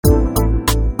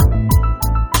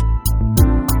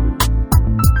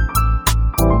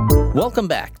Welcome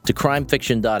back to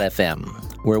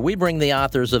crimefiction.fm, where we bring the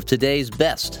authors of today's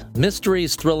best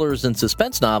mysteries, thrillers, and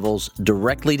suspense novels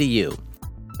directly to you.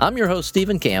 I'm your host,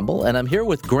 Stephen Campbell, and I'm here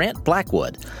with Grant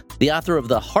Blackwood, the author of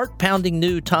the heart-pounding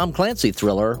new Tom Clancy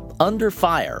thriller, Under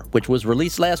Fire, which was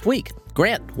released last week.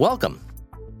 Grant, welcome.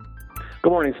 Good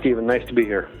morning, Stephen. Nice to be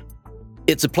here.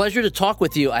 It's a pleasure to talk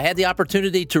with you. I had the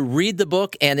opportunity to read the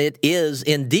book, and it is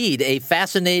indeed a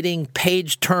fascinating,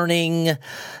 page-turning.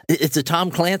 It's a Tom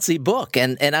Clancy book,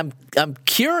 and I'm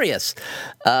curious.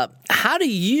 How do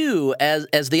you,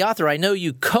 as the author, I know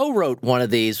you co-wrote one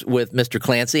of these with Mr.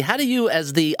 Clancy. How do you,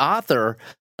 as the author,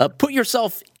 put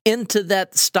yourself into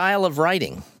that style of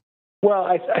writing? Well,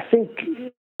 I think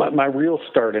my real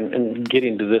start in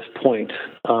getting to this point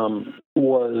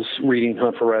was reading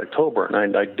Hunt for Red October,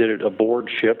 and I did it aboard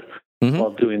ship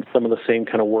while doing some of the same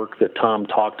kind of work that Tom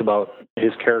talked about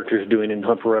his characters doing in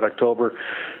Hunt for Red October.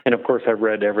 And, of course, I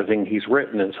read everything he's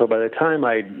written. And so by the time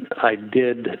I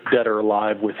did Dead or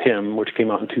Alive with him, which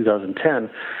came out in 2010,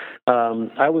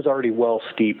 I was already well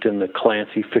steeped in the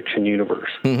Clancy fiction universe.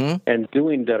 And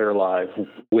doing Dead or Alive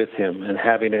with him and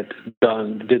having it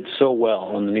did so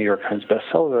well on the New York Times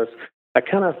bestseller list, I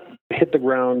kind of hit the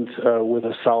ground with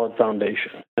a solid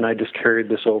foundation. And I just carried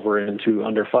this over into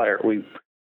Under Fire. We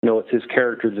know it's his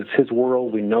characters, it's his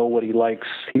world. We know what he likes,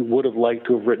 he would have liked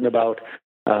to have written about.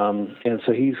 And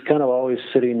so he's kind of always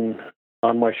sitting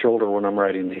on my shoulder when I'm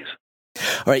writing these.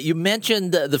 All right, you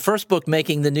mentioned the first book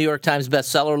making the New York Times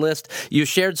bestseller list. You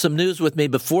shared some news with me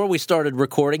before we started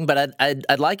recording, but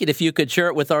I'd like it if you could share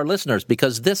it with our listeners,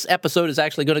 because this episode is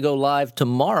actually going to go live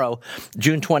tomorrow,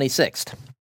 June 26th.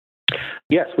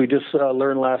 Yes, we just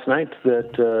learned last night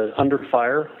that Under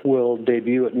Fire will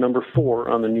debut at number 4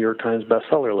 on the New York Times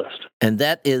bestseller list. And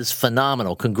that is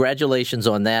phenomenal. Congratulations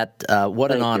on that.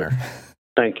 What an honor.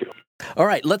 Thank you. All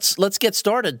right, let's get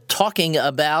started talking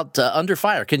about Under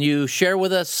Fire. Can you share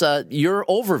with us your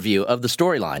overview of the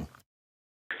storyline?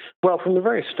 Well, from the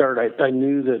very start, I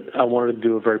knew that I wanted to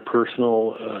do a very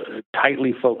personal,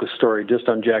 tightly focused story just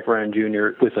on Jack Ryan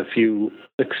Jr. with a few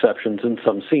exceptions in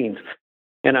some scenes.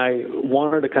 And I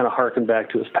wanted to kind of harken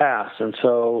back to his past. And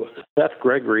so Seth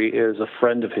Gregory is a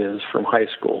friend of his from high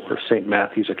school, or St.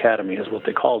 Matthew's Academy is what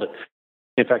they called it.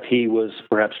 In fact, he was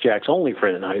perhaps Jack's only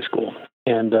friend in high school.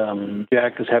 And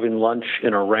Jack is having lunch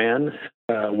in Iran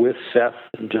with Seth,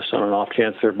 just on an off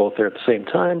chance they're both there at the same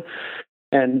time.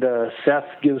 And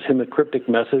Seth gives him a cryptic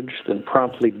message, then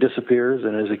promptly disappears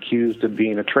and is accused of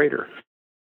being a traitor.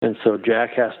 And so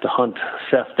Jack has to hunt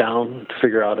Seth down to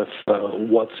figure out if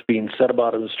what's being said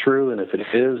about him is true, and if it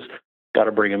is, got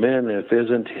to bring him in, and if it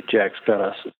isn't, Jack's got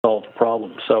to solve the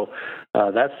problem. So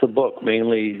that's the book,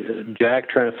 mainly Jack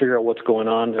trying to figure out what's going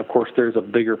on. Of course, there's a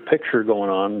bigger picture going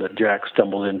on that Jack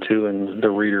stumbled into, and the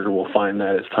reader will find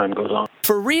that as time goes on.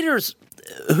 For readers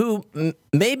who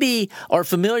maybe are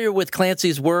familiar with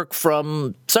Clancy's work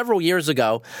from several years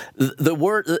ago,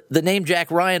 the name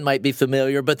Jack Ryan might be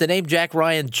familiar, but the name Jack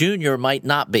Ryan Jr. might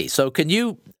not be. So can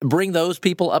you bring those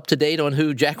people up to date on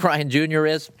who Jack Ryan Jr.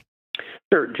 is?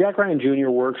 Sure. Jack Ryan Jr.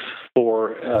 works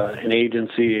for an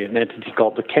agency, an entity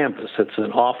called The Campus. It's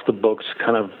an off-the-books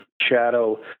kind of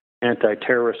shadow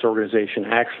anti-terrorist organization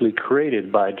actually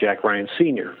created by Jack Ryan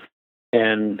Sr.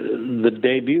 And the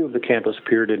debut of The Campus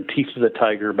appeared in Teeth of the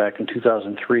Tiger back in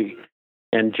 2003.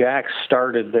 And Jack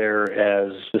started there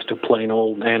as just a plain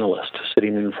old analyst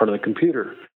sitting in front of the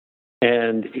computer.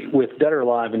 And with Dead or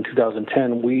Alive in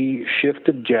 2010, we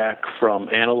shifted Jack from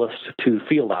analyst to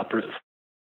field operative.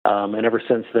 And ever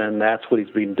since then, that's what he's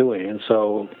been doing. And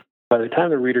so by the time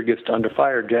the reader gets to Under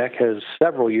Fire, Jack has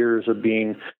several years of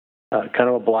being kind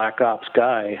of a black ops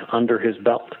guy under his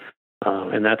belt.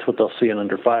 And that's what they'll see in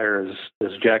Under Fire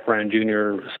is Jack Ryan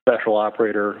Jr., special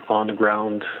operator on the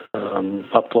ground,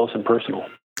 up close and personal.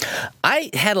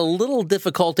 I had a little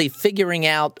difficulty figuring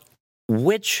out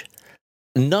which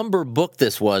number book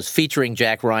this was featuring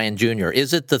Jack Ryan Jr.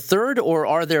 Is it the third, or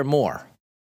are there more?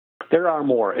 There are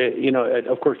more.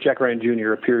 Of course, Jack Ryan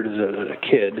Jr. appeared as a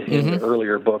kid in the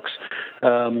earlier books.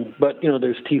 But,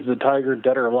 there's Teeth of the Tiger,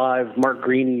 Dead or Alive. Mark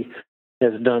Greaney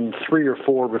has done 3 or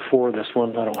 4 before this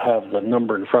one. I don't have the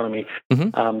number in front of me.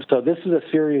 So this is a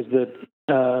series that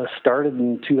started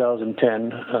in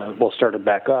 2010, started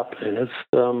back up, and it's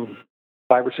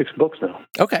 5 or 6 books now.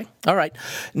 Okay. All right.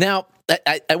 Now,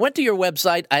 I went to your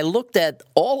website. I looked at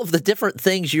all of the different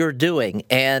things you're doing,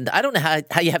 and I don't know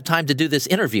how you have time to do this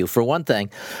interview, for one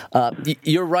thing.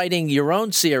 You're writing your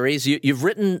own series. You've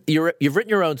written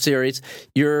your own series.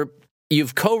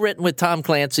 You've co-written with Tom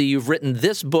Clancy. You've written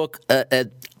this book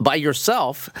by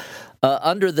yourself.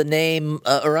 under the name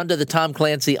or under the Tom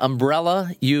Clancy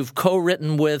umbrella. You've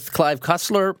co-written with Clive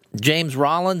Cussler, James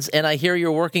Rollins, and I hear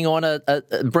you're working on a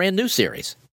brand new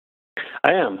series.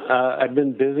 I am. I've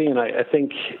been busy, and I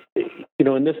think,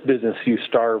 in this business, you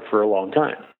starve for a long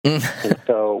time. And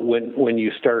so when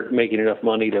you start making enough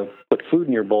money to put food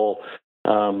in your bowl,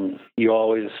 you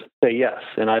always say yes.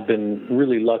 And I've been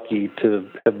really lucky to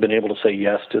have been able to say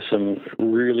yes to some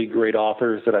really great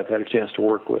authors that I've had a chance to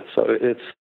work with. So it's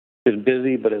been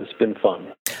busy, but it's been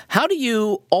fun. How do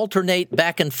you alternate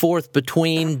back and forth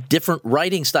between different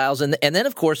writing styles and then,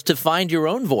 of course, to find your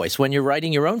own voice when you're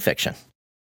writing your own fiction?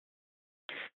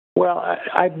 Well,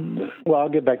 I'll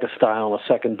get back to style in a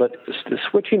second, but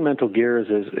switching mental gears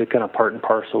is kind of part and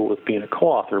parcel with being a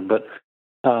co-author. But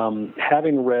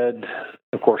having read,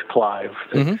 of course, Clive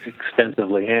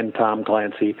extensively and Tom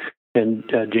Clancy and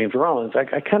James Rollins,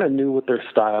 I kind of knew what their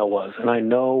style was, and I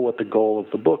know what the goal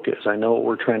of the book is. I know what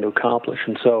we're trying to accomplish,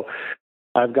 and so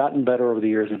I've gotten better over the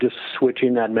years of just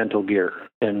switching that mental gear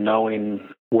and knowing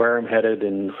where I'm headed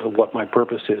and what my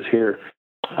purpose is here.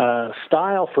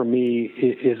 Style for me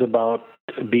is about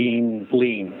being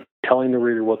lean, telling the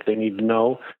reader what they need to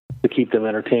know to keep them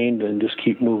entertained and just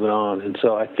keep moving on. And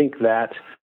so I think that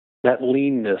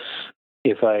leanness,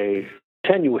 if I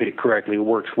attenuate it correctly,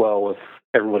 works well with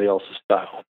everybody else's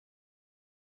style.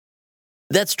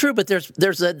 That's true, but there's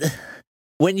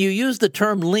when you use the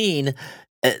term lean,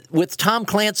 with Tom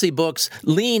Clancy books,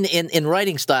 lean in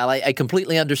writing style, I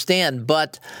completely understand,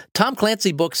 but Tom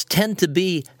Clancy books tend to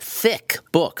be thick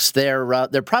books.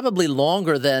 They're probably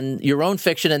longer than your own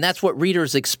fiction, and that's what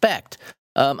readers expect.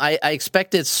 I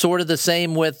expect it's sort of the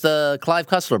same with Clive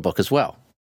Cussler book as well.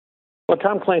 Well,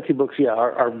 Tom Clancy books,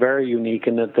 are very unique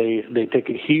in that they take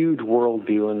a huge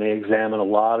worldview and they examine a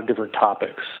lot of different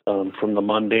topics, from the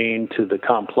mundane to the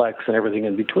complex and everything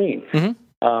in between. Mm-hmm.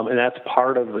 And that's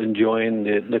part of enjoying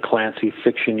the Clancy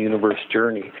fiction universe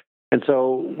journey. And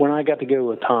so when I got together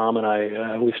with Tom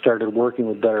and we started working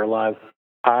with Better Alive,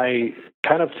 I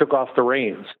kind of took off the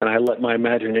reins and I let my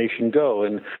imagination go.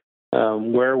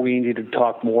 And where we needed to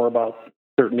talk more about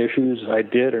certain issues, I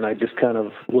did, and I just kind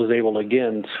of was able to,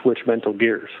 again, switch mental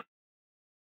gears.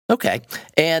 Okay.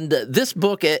 And this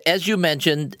book, as you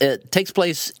mentioned, takes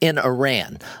place in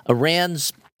Iran.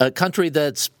 Iran's a country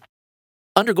that's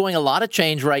undergoing a lot of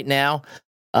change right now.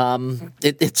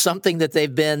 It's something that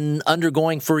they've been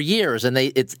undergoing for years, and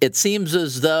it seems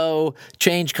as though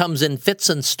change comes in fits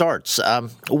and starts.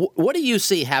 What do you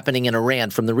see happening in Iran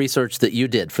from the research that you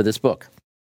did for this book?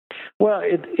 Well,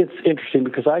 it's interesting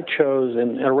because I chose,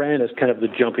 and Iran is kind of the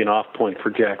jumping off point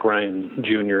for Jack Ryan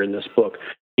Jr. in this book.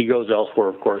 He goes elsewhere,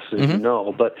 of course, as you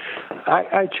know, but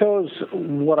I chose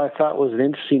what I thought was an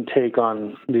interesting take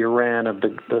on the Iran of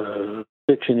the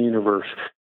fiction universe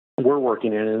we're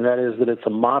working in, and that is that it's a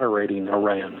moderating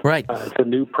Iran. Right. It's a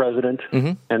new president,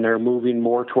 and they're moving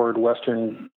more toward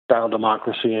Western-style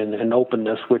democracy and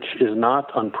openness, which is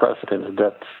not unprecedented.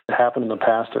 That's happened in the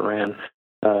past. Iran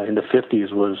in the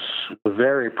 50s was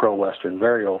very pro-Western,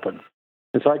 very open.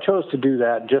 And so I chose to do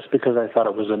that just because I thought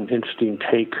it was an interesting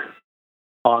take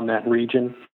on that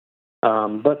region.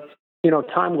 But,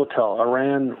 time will tell.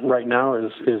 Iran right now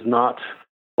is not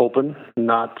open,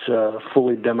 not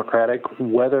fully democratic.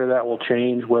 Whether that will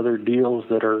change, whether deals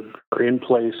that are in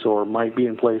place or might be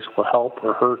in place will help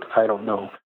or hurt, I don't know.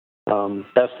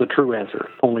 That's the true answer.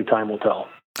 Only time will tell.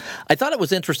 I thought it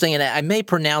was interesting, and I may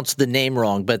pronounce the name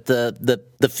wrong, but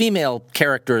the female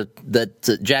character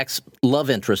that Jack's love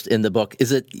interest in the book,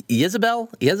 is it Isabel?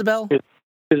 Isabel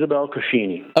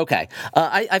Khashoggi. Okay.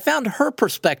 I found her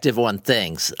perspective on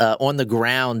things on the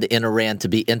ground in Iran to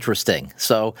be interesting.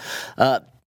 So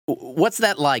what's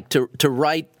that like to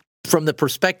write from the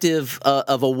perspective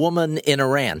of a woman in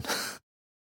Iran?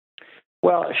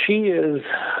 Well, she is,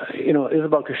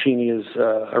 Isabel Khashoggi is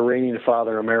Iranian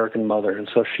father, American mother, and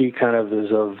so she kind of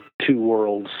is of two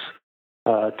worlds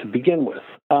to begin with.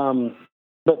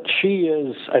 But she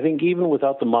is, I think, even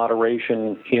without the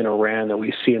moderation in Iran that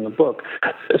we see in the book.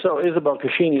 So Isabel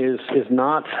Khashoggi is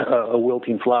not a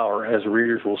wilting flower, as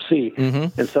readers will see.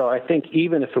 And so I think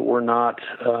even if it were not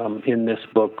in this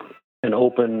book an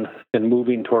open and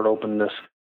moving toward openness,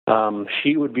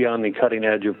 she would be on the cutting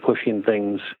edge of pushing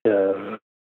things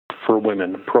for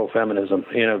women, pro-feminism,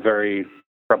 in a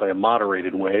probably a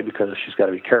moderated way because she's got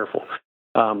to be careful.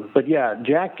 But yeah,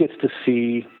 Jack gets to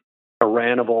see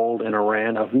Iran of old and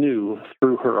Iran of new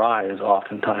through her eyes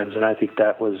oftentimes. And I think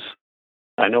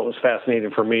I know it was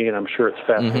fascinating for me, and I'm sure it's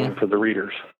fascinating for the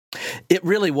readers. It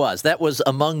really was. That was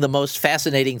among the most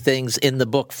fascinating things in the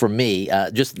book for me,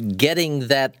 just getting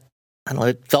that I don't know,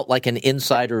 it felt like an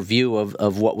insider view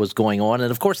of what was going on. And,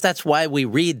 of course, that's why we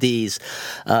read these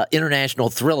international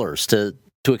thrillers, to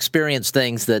experience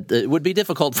things that it would be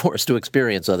difficult for us to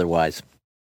experience otherwise.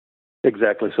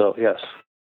 Exactly so, yes.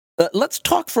 Let's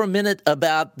talk for a minute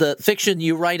about the fiction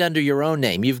you write under your own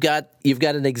name. You've got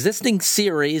an existing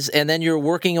series, and then you're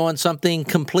working on something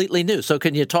completely new. So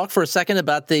can you talk for a second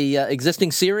about the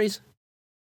existing series?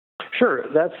 Sure.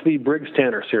 That's the Briggs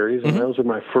Tanner series, and those are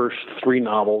my first 3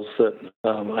 novels that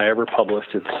I ever published.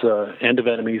 It's End of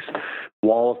Enemies,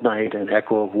 Wall of Night, and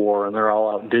Echo of War, and they're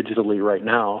all out digitally right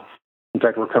now. In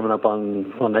fact, we're coming up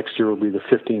on next year will be the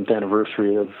 15th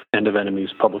anniversary of End of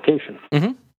Enemies publication.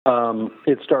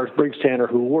 It stars Briggs Tanner,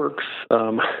 who works,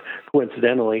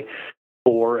 coincidentally,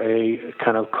 for a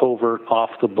kind of covert,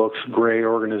 off-the-books gray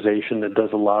organization that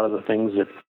does a lot of the things that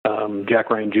Jack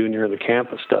Ryan Jr. of the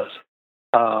campus does.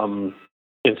 And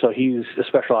so he's a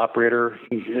special operator.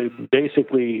 He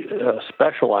basically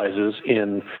specializes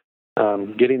in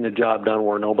getting the job done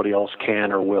where nobody else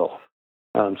can or will.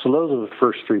 So those are the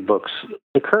first 3 books.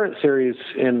 The current series,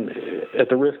 at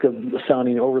the risk of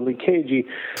sounding overly cagey,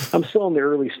 I'm still in the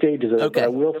early stages of it, but I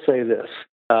will say this.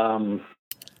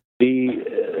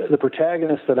 The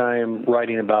protagonist that I am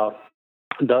writing about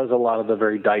does a lot of the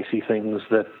very dicey things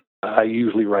that I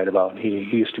usually write about. He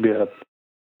used to be a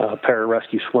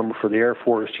pararescue swimmer for the Air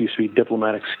Force. He used to be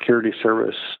diplomatic security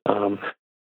service,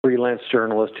 freelance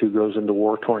journalist who goes into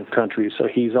war-torn countries. So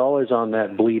he's always on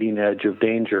that bleeding edge of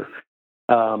danger.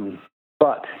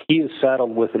 But he is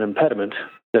saddled with an impediment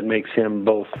that makes him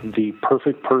both the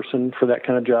perfect person for that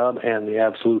kind of job and the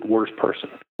absolute worst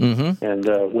person. And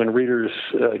when readers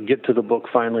get to the book,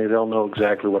 finally, they'll know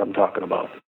exactly what I'm talking about.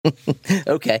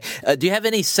 Okay. Do you have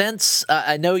any sense?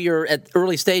 I know you're at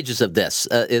early stages of this.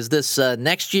 Is this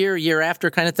next year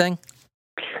after kind of thing?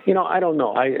 I don't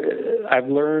know. I've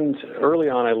learned early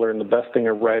on. I learned the best thing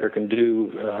a writer can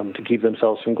do to keep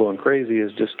themselves from going crazy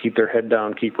is just keep their head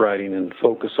down, keep writing, and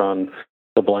focus on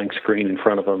the blank screen in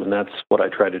front of them. And that's what I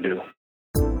try to do.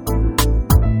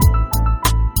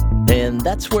 And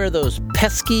that's where those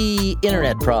pesky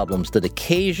internet problems that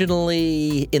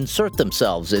occasionally insert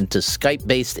themselves into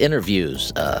Skype-based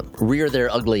interviews rear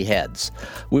their ugly heads.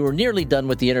 We were nearly done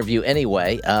with the interview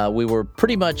anyway. We were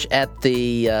pretty much at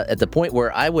the point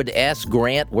where I would ask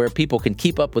Grant where people can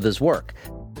keep up with his work.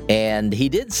 And he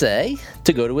did say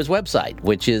to go to his website,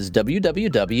 which is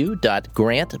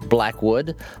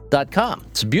www.grantblackwood.com.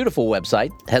 It's a beautiful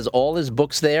website, has all his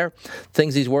books there,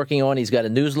 things he's working on. He's got a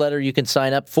newsletter you can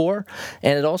sign up for,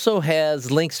 and it also has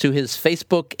links to his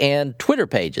Facebook and Twitter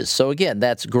pages. So again,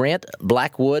 that's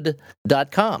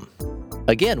grantblackwood.com.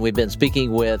 Again, we've been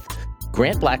speaking with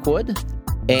Grant Blackwood,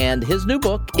 and his new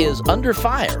book is Under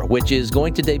Fire, which is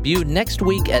going to debut next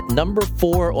week at number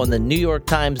 4 on the New York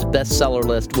Times bestseller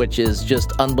list, which is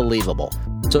just unbelievable.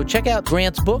 So check out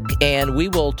Grant's book, and we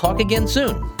will talk again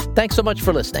soon. Thanks so much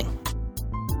for listening.